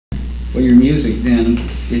Well, your music then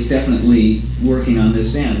is definitely working on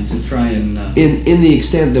this end to try and. In the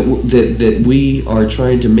extent that we are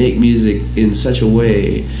trying to make music in such a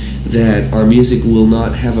way that our music will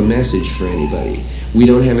not have a message for anybody. We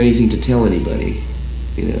don't have anything to tell anybody.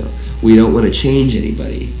 You know, we don't want to change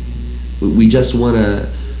anybody. We just want to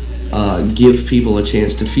give people a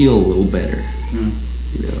chance to feel a little better.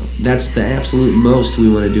 You know, that's the absolute most we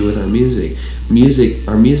want to do with our music.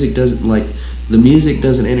 Our music doesn't the music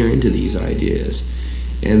doesn't enter into these ideas,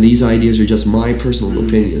 and these ideas are just my personal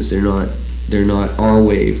opinions. They're not our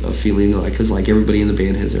way of feeling, because like everybody in the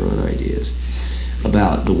band has their own ideas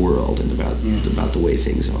about the world and about the way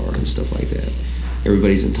things are and stuff like that.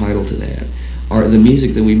 Everybody's entitled to that. The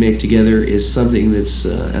music that we make together is something that's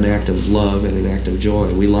an act of love and an act of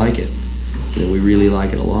joy. We like it. You know, we really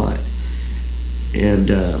like it a lot. And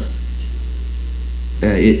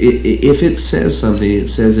if it says something, it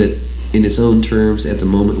says it in its own terms at the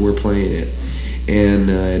moment we're playing it, and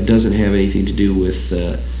it doesn't have anything to do with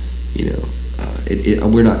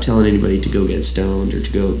we're not telling anybody to go get stoned or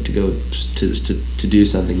to do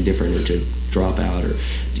something different or to drop out, or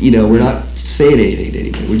we're not saying anything to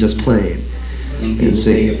anybody. We're just playing. And people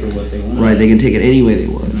take it for what they want. Right, they can take it any way they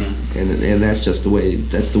want. Yeah. And that's just the way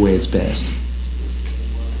it's best.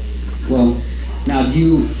 Well, now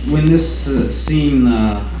when this scene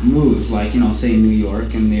moves, like, say New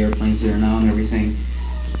York and the airplanes there now and everything,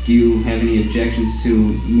 do you have any objections to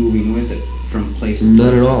moving with it from place to place?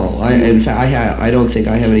 None at all. In fact, I don't think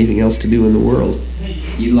I have anything else to do in the world.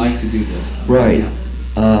 You like to do that? Right.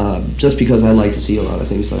 Yeah. Just because I like to see a lot of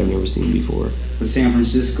things that I've never seen before. But San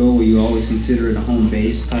Francisco, will you always consider it a home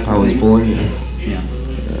base type of thing? I was born here. Yeah.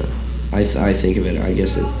 I think of it, I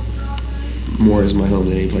guess, it more as my home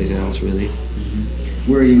than any place else, really.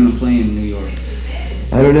 Mm-hmm. Where are you going to play in New York?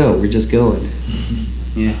 I don't know. We're just going.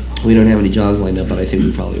 Yeah. We don't have any jobs lined up, but I think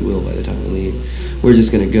we probably will by the time we leave. We're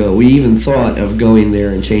just going to go. We even thought of going there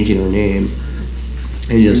and changing our name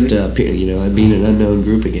and just, being an unknown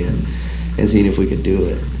group again and seeing if we could do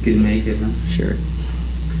it. Could make it, huh? Sure.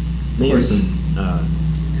 Name some,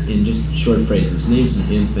 in just short phrases, name some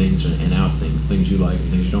in things and out things you like and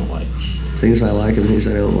things you don't like. Things I like and things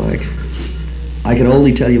I don't like. I can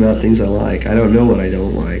only tell you about things I like. I don't know what I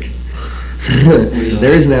don't like.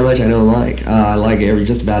 There isn't that much I don't like. I like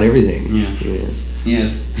just about everything. Yeah.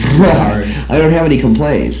 Yes. I don't have any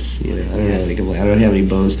complaints. I don't have any complaints. I don't have any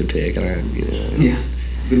bones to pick. Yeah.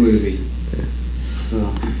 Good way to be. Yeah. So,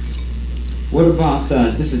 what about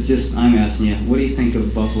this is just I'm asking you. What do you think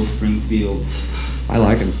of Buffalo Springfield? I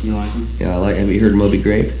like them. You like them? Yeah, I like. Have you heard Moby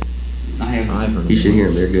Grape? I haven't. I've heard You should hear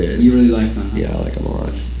them. They're good. You really like them? Huh? Yeah, I like them a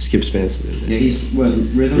lot. Skip Spence is Yeah, he's what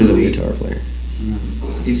rhythm? rhythm guitar player. Yeah.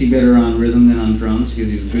 Is he better on rhythm than on drums?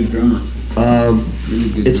 Because he's a good drummer. Really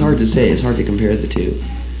good It's drummer. hard to say. It's hard to compare the two.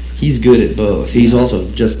 He's good at both. He's also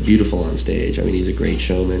just beautiful on stage. I mean, he's a great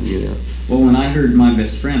showman. Well, when I heard My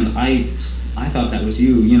Best Friend, I thought that was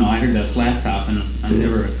you. I heard that flat top, and it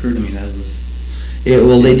never occurred to me that was. Yeah,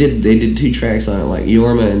 well, they did 2 tracks on it. Like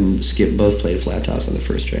Yorma and Skip both played flat tops on the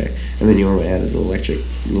first track, and then Yorma added the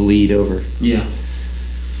lead over. Yeah.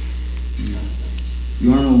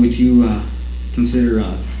 Yorma, would you consider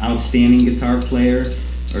an outstanding guitar player,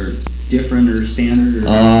 or different, or standard?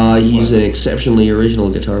 Or He's an exceptionally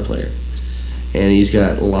original guitar player, and he's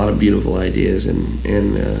got a lot of beautiful ideas and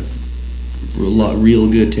real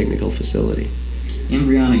good technical facility.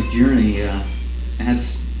 Embryonic Journey, I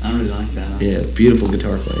really like that. Huh? Yeah, beautiful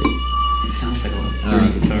guitar player. It sounds like a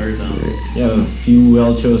 30 guitars on it. You have a few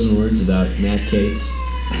well-chosen words about Matt Cates.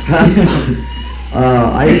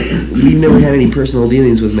 We've never had any personal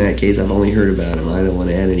dealings with Matt Cates. I've only heard about him. I don't want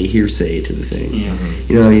to add any hearsay to the thing.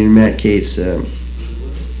 Yeah. Matt Cates.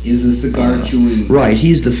 Is a cigar chewing. Right,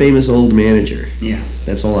 he's the famous old manager. Yeah.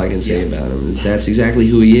 That's all I can say about him. That's exactly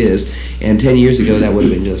who he is. And 10 years ago, that would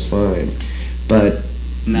have been just fine. But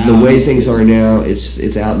now, the way things are now,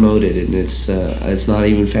 it's outmoded, and it's not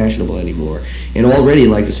even fashionable anymore. And already,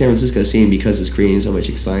 like the San Francisco scene, because it's creating so much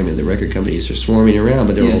excitement, the record companies are swarming around,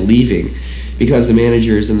 but they're all leaving because the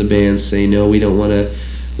managers and the bands say, no, we don't want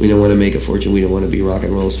to make a fortune. We don't want to be rock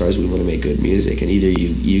and roll stars. We want to make good music, and either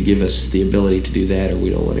you give us the ability to do that, or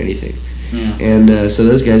we don't want anything. Yeah. And so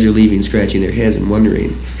those guys are leaving, scratching their heads and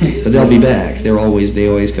wondering, but they'll be back. They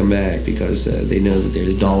always come back because they know that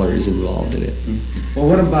there's dollars involved in it. Well,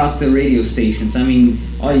 what about the radio stations? I mean,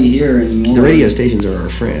 all you hear anymore. The radio stations are our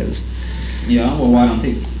friends. Yeah. Well, why don't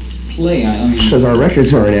they play? I mean. Because our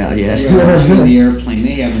records aren't out yet. Yeah, the airplane.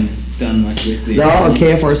 They haven't done much with the. No,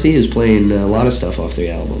 KFRC is playing a lot of stuff off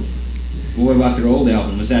their album. Well, what about their old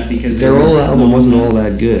album? Was that because their old album wasn't all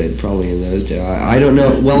that good, probably in those days? I don't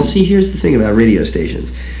know. Well, see, here's the thing about radio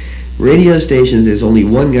stations. Radio stations, there's only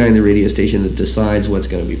one guy in the radio station that decides what's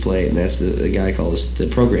going to be played, and that's the guy called the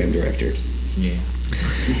program director. Yeah.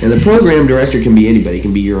 And the program director can be anybody. It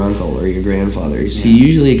can be your uncle or your grandfather. He's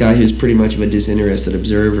usually a guy who's pretty much of a disinterested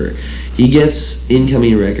observer. He gets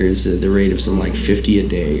incoming records at the rate of something like 50 a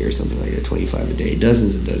day or something like that, 25 a day,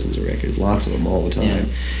 dozens and dozens of records, lots of them all the time. Yeah.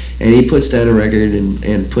 And he puts down a record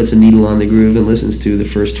and puts a needle on the groove and listens to the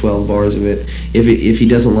first 12 bars of it. If he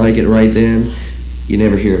doesn't like it right then, you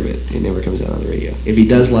never hear of it. It never comes out on the radio. If he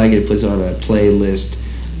does like it, puts on a playlist.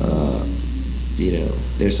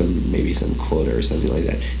 There's maybe some quota or something like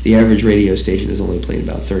that. The average radio station is only playing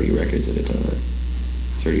about 30 records at a time,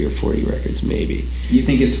 30 or 40 records maybe. You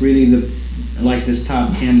think it's really like this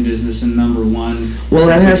top 10 business and number one? Well,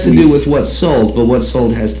 that has to do with what's sold, but what's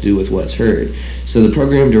sold has to do with what's heard. So the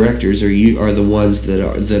program directors are the ones that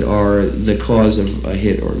are the cause of a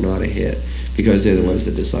hit or not a hit, because they're the ones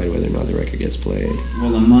that decide whether or not the record gets played.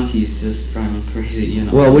 Well, the monkeys just drive them crazy,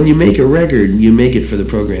 Well, when you make a record, you make it for the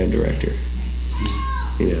program director.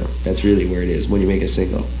 That's really where it is when you make a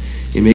single.